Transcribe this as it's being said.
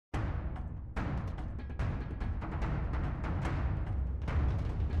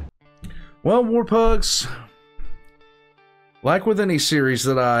Well, Warpugs, like with any series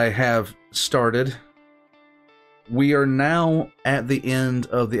that I have started, we are now at the end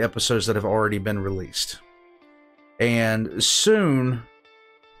of the episodes that have already been released. And soon,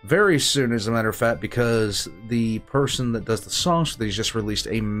 very soon as a matter of fact, because the person that does the songs for these just released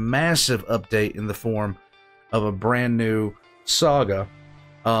a massive update in the form of a brand new saga.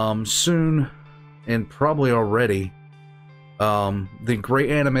 Soon, and probably already, the great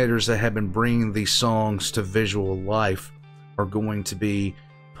animators that have been bringing these songs to visual life are going to be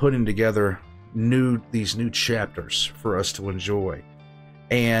putting together these new chapters for us to enjoy.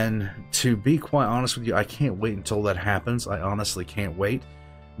 And to be quite honest with you, I can't wait until that happens. I honestly can't wait.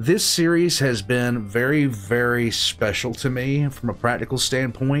 This series has been very, very special to me from a practical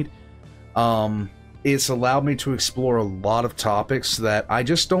standpoint. It's allowed me to explore a lot of topics that I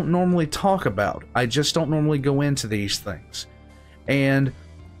just don't normally talk about. I just don't normally go into these things. And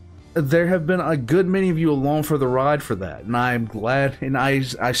there have been a good many of you along for the ride for that. And I'm glad. And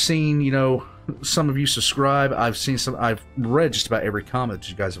I've seen, you know, some of you subscribe. I've read just about every comment that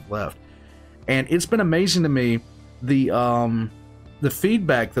you guys have left. And it's been amazing to me, the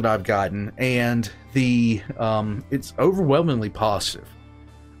feedback that I've gotten, and it's overwhelmingly positive.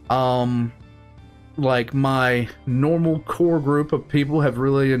 Like, my normal core group of people have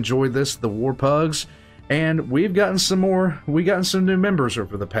really enjoyed this, the Warpugs, and we've gotten some new members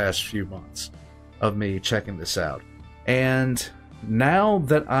over the past few months of me checking this out. And now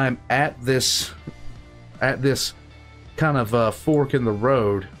that I'm at this kind of fork in the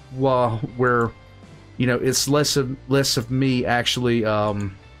road, where, you know, it's less of me actually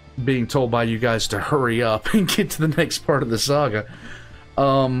being told by you guys to hurry up and get to the next part of the saga.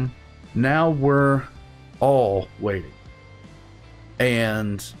 Now we're all waiting,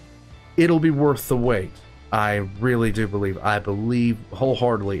 and it'll be worth the wait. I really do believe. I believe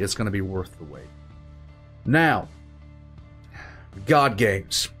wholeheartedly it's going to be worth the wait. Now, God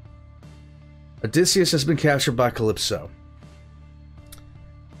Games. Odysseus has been captured by Calypso.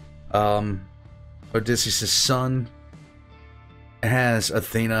 Odysseus' son has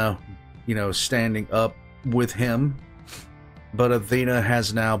Athena, you know, standing up with him. But Athena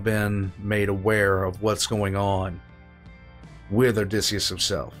has now been made aware of what's going on with Odysseus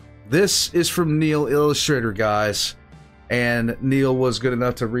himself. This is from Neal Illustrator, guys. And Neal was good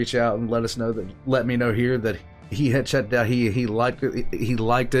enough to reach out and let me know here that he had checked out. He liked it. He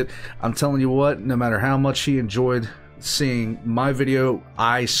liked it. I'm telling you what, no matter how much he enjoyed seeing my video,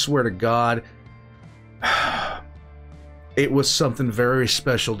 I swear to God, it was something very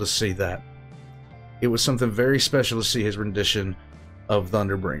special to see that. It was something very special to see his rendition of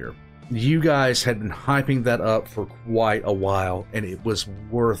Thunderbringer. You guys had been hyping that up for quite a while, and it was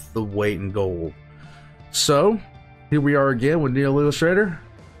worth the weight in gold. So, here we are again with Neal Illustrator,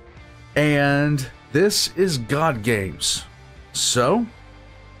 and this is God Games. So, I'm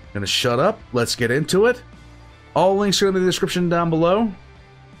gonna shut up, let's get into it. All links are in the description down below.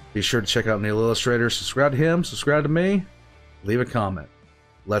 Be sure to check out Neal Illustrator, subscribe to him, subscribe to me, leave a comment.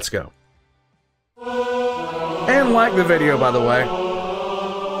 Let's go. And like the video, by the way.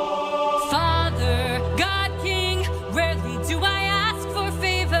 Father, God King, rarely do I ask for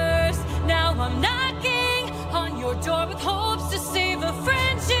favors. Now I'm knocking on your door with hopes to save a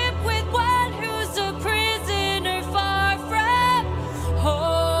friendship with one who's a prisoner far from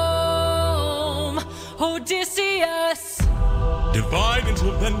home. Odysseus. Divine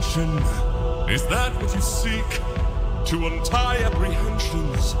intervention, is that what you seek? To untie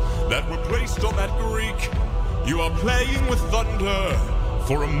apprehensions that were placed on that Greek. You are playing with thunder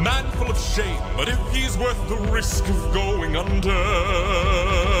for a man full of shame, but if he's worth the risk of going under,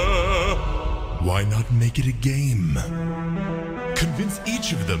 why not make it a game? Convince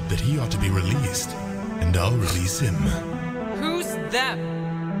each of them that he ought to be released, and I'll release him. Who's them?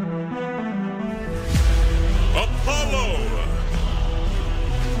 Apollo!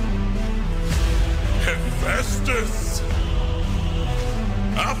 Hephaestus!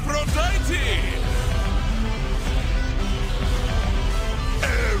 Aphrodite!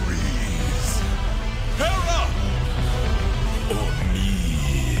 Ares! Hera! Or me?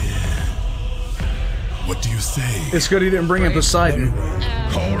 What do you say? It's good he didn't bring in Poseidon.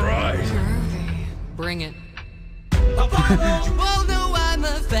 All right. Bring it. You all know I'm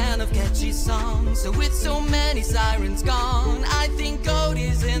a fan of catchy songs, so with so many sirens gone, I think God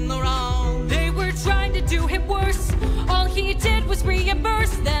is in the wrong. They were trying to do him worse. All he did was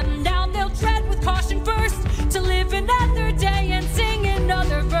reimburse them. Now they'll tread with caution first to live another day and sing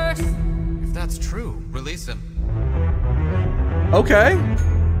another verse. If that's true, release him. Okay.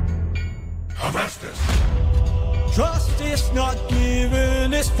 Hephaestus! Justice not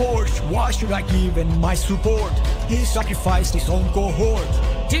given is forced. Why should I give him my support? He sacrificed his own cohort.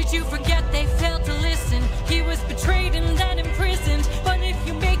 Did you forget they failed to listen? He was betrayed and then imprisoned. But if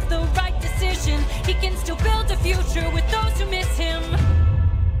you make the right decision, he can still build a future with those who miss him.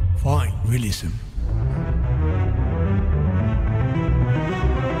 Fine, release him.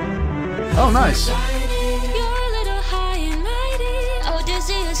 Oh, nice. You're a little high and mighty.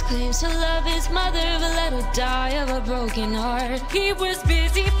 Odysseus claims to love his mother, but let her die of a broken heart. He was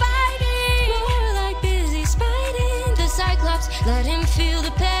busy fighting, more like busy spiting. The Cyclops let him feel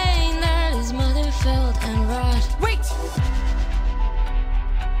the pain that his mother felt and wrought. Wait!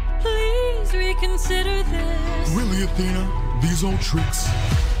 Please reconsider this. Really, Athena? These old tricks?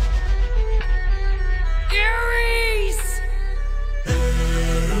 Ares!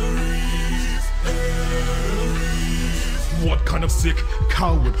 What kind of sick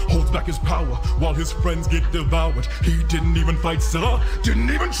coward holds back his power while his friends get devoured? He didn't even fight Scylla,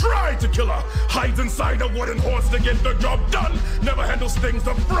 didn't even try to kill her. Hides inside a wooden horse to get the job done. Never handles things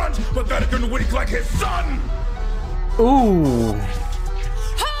up front, pathetic and weak like his son. Ooh.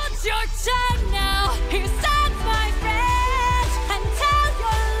 Hold your tongue now, here's sad, my friend, and tell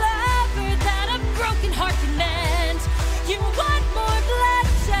your lover that a broken heart can mend. You want more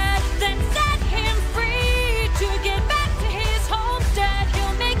bloodshed, then set him free to get back to his homestead.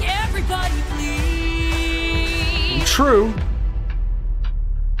 He'll make everybody bleed. True.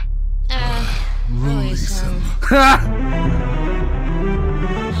 Release him.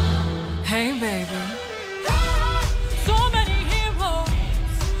 Hey, baby. So many heroes,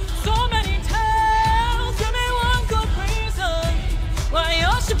 so many tales. Give me one good reason why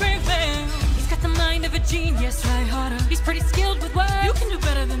you should prevail. He's got the mind of a genius, try harder. He's pretty skilled with words. You can do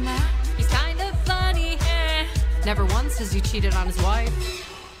better than that. He's kind of funny. Never once has he cheated on his wife.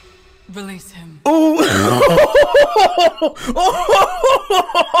 Release him. Oh,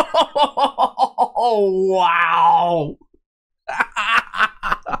 wow.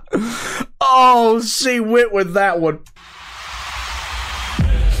 Oh, she went with that one.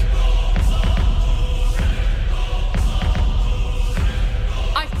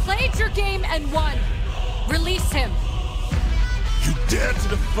 I played your game and won. Release him. You dare to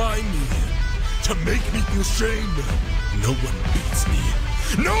defy me, to make me feel shame. No one beats me.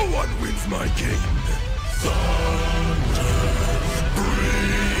 No one wins my game. Thunder,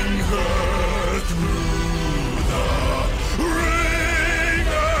 bring her through the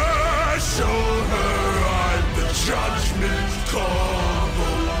ringer. Show her I'm the judgment call, the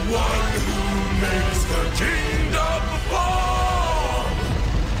one who makes the kingdom fall.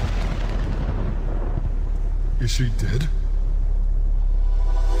 Is she dead?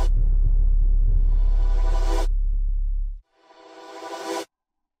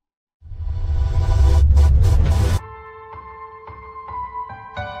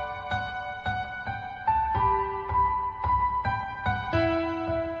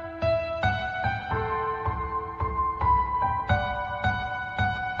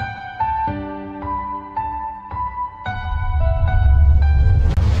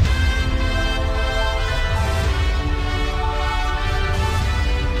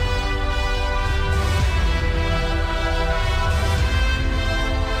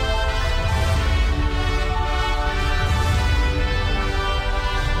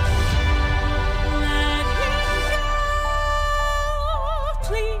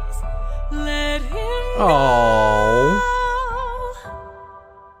 Oh.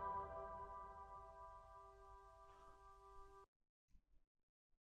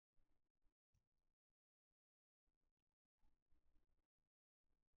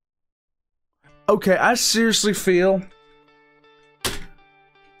 Okay, I seriously feel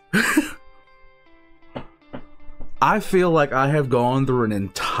I feel like I have gone through an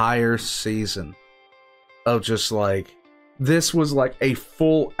entire season of just like this was like a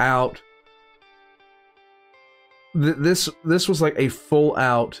full out this was like a full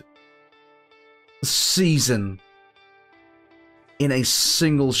out season in a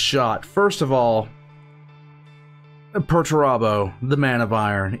single shot. First of all, Perturabo, the Man of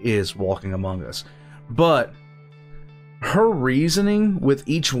Iron, is walking among us. But her reasoning with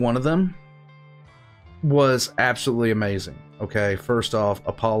each one of them was absolutely amazing. Okay, first off,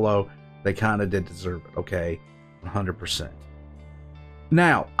 Apollo, they kind of did deserve it. Okay, 100%.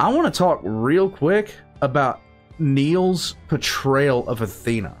 Now, I want to talk real quick about Neal's portrayal of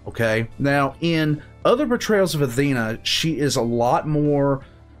Athena. Okay, now in other portrayals of Athena, she is a lot more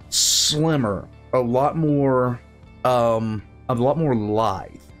slimmer, a lot more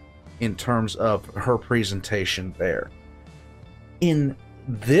lithe in terms of her presentation there. In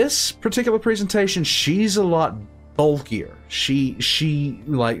this particular presentation, she's a lot bulkier. She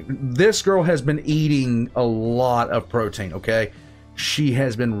like, this girl has been eating a lot of protein, okay? She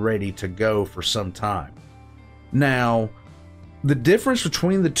has been ready to go for some time. Now, the difference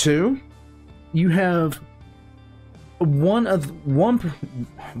between the two, you have one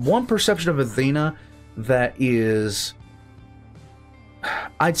perception of Athena that is,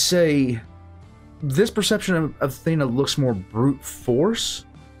 I'd say this perception of Athena looks more brute force,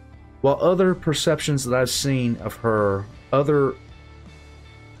 while other perceptions that I've seen of her, other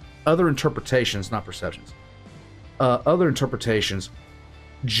interpretations, not perceptions, other interpretations,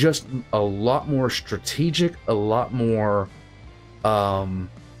 just a lot more strategic, a lot more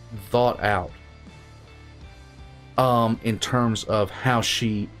thought out in terms of how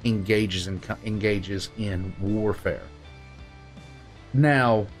she engages in warfare.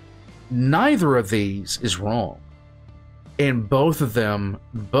 Now, neither of these is wrong. And both of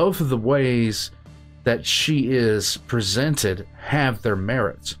the ways that she is presented have their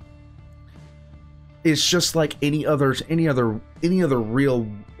merits. It's just like any other real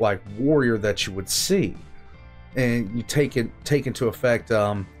like warrior that you would see. And you take into effect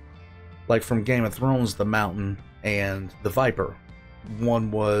like from Game of Thrones, the Mountain and the Viper. One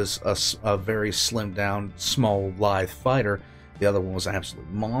was a very slimmed down, small, lithe fighter. The other one was an absolute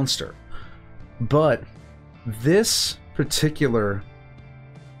monster. But this particular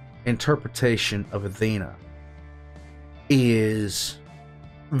interpretation of Athena is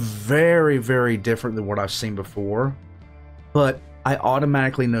very, very different than what I've seen before, but I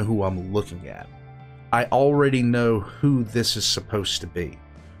automatically know who I'm looking at. I already know who this is supposed to be,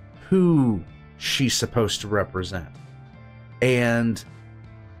 who she's supposed to represent. And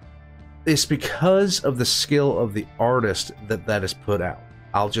it's because of the skill of the artist that is put out.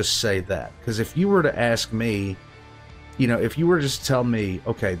 I'll just say that. Because if you were to ask me, you know, if you were to just tell me,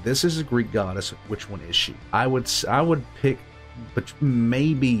 okay, this is a Greek goddess, which one is she? I would pick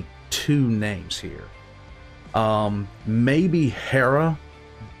maybe two names here. Maybe Hera,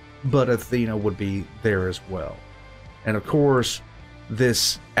 but Athena would be there as well. And of course,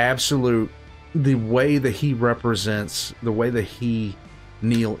 this absolute, the way that he represents, the way that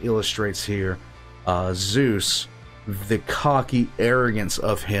Neal illustrates here, Zeus, the cocky arrogance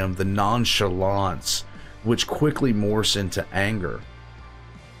of him, the nonchalance, which quickly morphs into anger.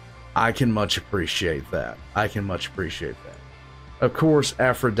 I can much appreciate that. Of course,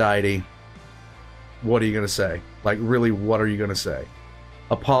 Aphrodite, what are you going to say? Like, really, what are you going to say?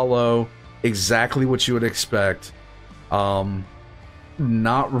 Apollo, exactly what you would expect. Not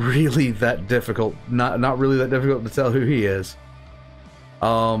really that difficult. Not really that difficult to tell who he is.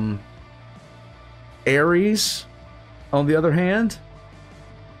 Ares, on the other hand,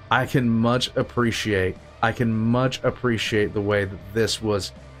 I can much appreciate the way that this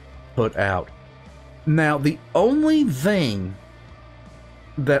was put out. Now, the only thing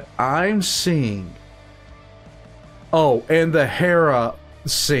that I'm seeing, oh, and the Hera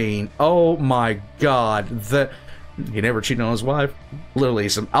scene, oh my god, he never cheated on his wife, literally.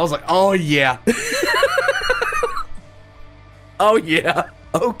 I was like, oh yeah. Oh yeah,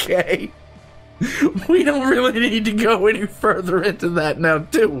 okay. We don't really need to go any further into that now,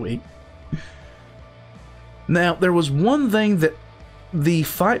 do we? Now, there was one thing that the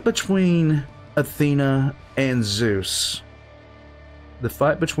fight between Athena and Zeus,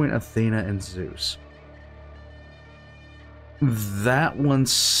 that one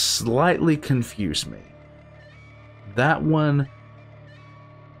slightly confused me. That one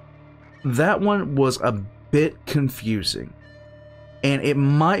was a bit confusing. And it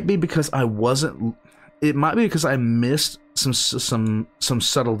might be because I missed some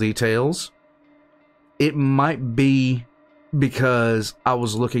subtle details. It might be because I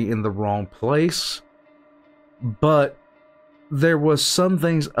was looking in the wrong place. But there was some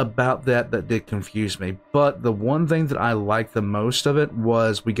things about that did confuse me. But the one thing that I liked the most of it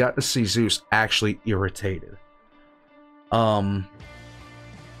was we got to see Zeus actually irritated.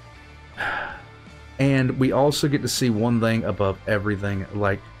 And we also get to see one thing above everything,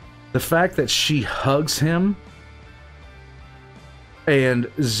 like the fact that she hugs him and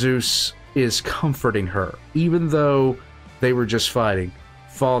Zeus is comforting her, even though they were just fighting,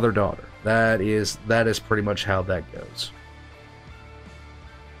 father-daughter. That is pretty much how that goes.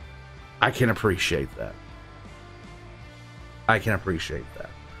 I can appreciate that.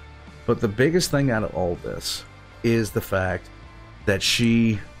 But the biggest thing out of all this is the fact that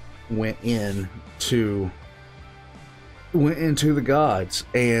she went into the gods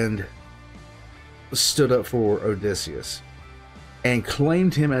and stood up for Odysseus and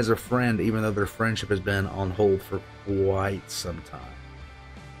claimed him as a friend, even though their friendship has been on hold for quite some time.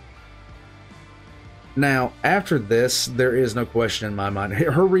 Now, after this, there is no question in my mind.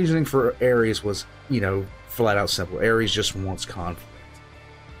 Her reasoning for Ares was, flat out simple. Ares just wants conflict.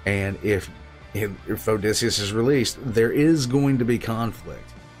 And if Odysseus is released, there is going to be conflict.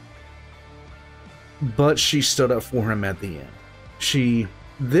 But she stood up for him at the end.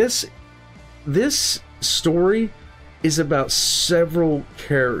 This story is about several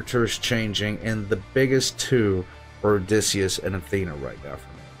characters changing, and the biggest two are Odysseus and Athena right now for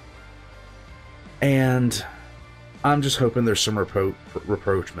me. And I'm just hoping there's some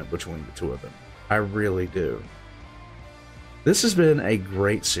rapprochement between the two of them. I really do. This has been a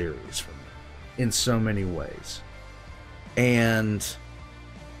great series for me in so many ways. And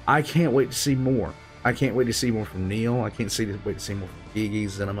I can't wait to see more. I can't wait to see more from Neal. I can't wait to see more from Gigi,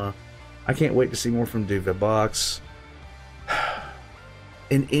 Zenema. I can't wait to see more from Duva Box.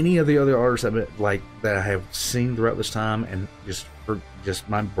 And any of the other artists that I have seen throughout this time, and just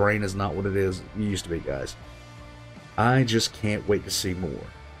my brain is not what it used to be, guys. I just can't wait to see more.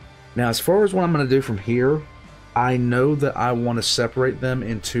 Now, as far as what I'm going to do from here, I know that I want to separate them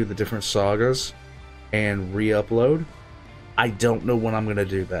into the different sagas and re-upload. I don't know when I'm going to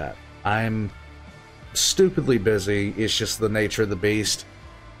do that. I'm stupidly busy. It's just the nature of the beast.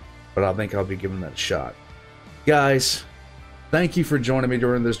 But I think I'll be giving that a shot. Guys, thank you for joining me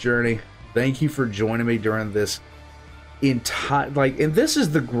during this journey. Thank you for joining me during this entire... and this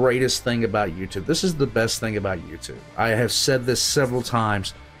is the greatest thing about YouTube. This is the best thing about YouTube. I have said this several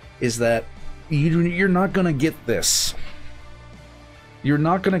times, is that you're not going to get this. You're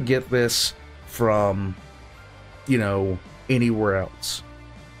not going to get this from, anywhere else.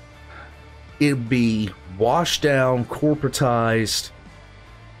 It'd be washed down, corporatized,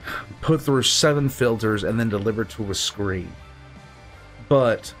 put through 7 filters, and then delivered to a screen.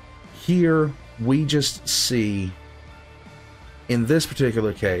 But here, we just see, in this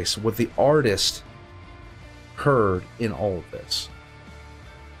particular case, what the artist heard in all of this.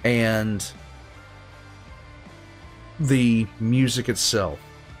 And the music itself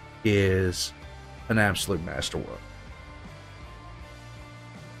is an absolute masterwork.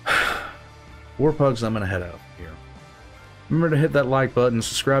 Warpugs, I'm going to head out here. Remember to hit that like button,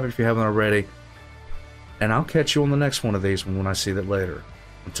 subscribe if you haven't already, and I'll catch you on the next one of these when I see that later.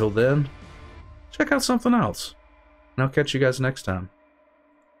 Until then, check out something else, and I'll catch you guys next time.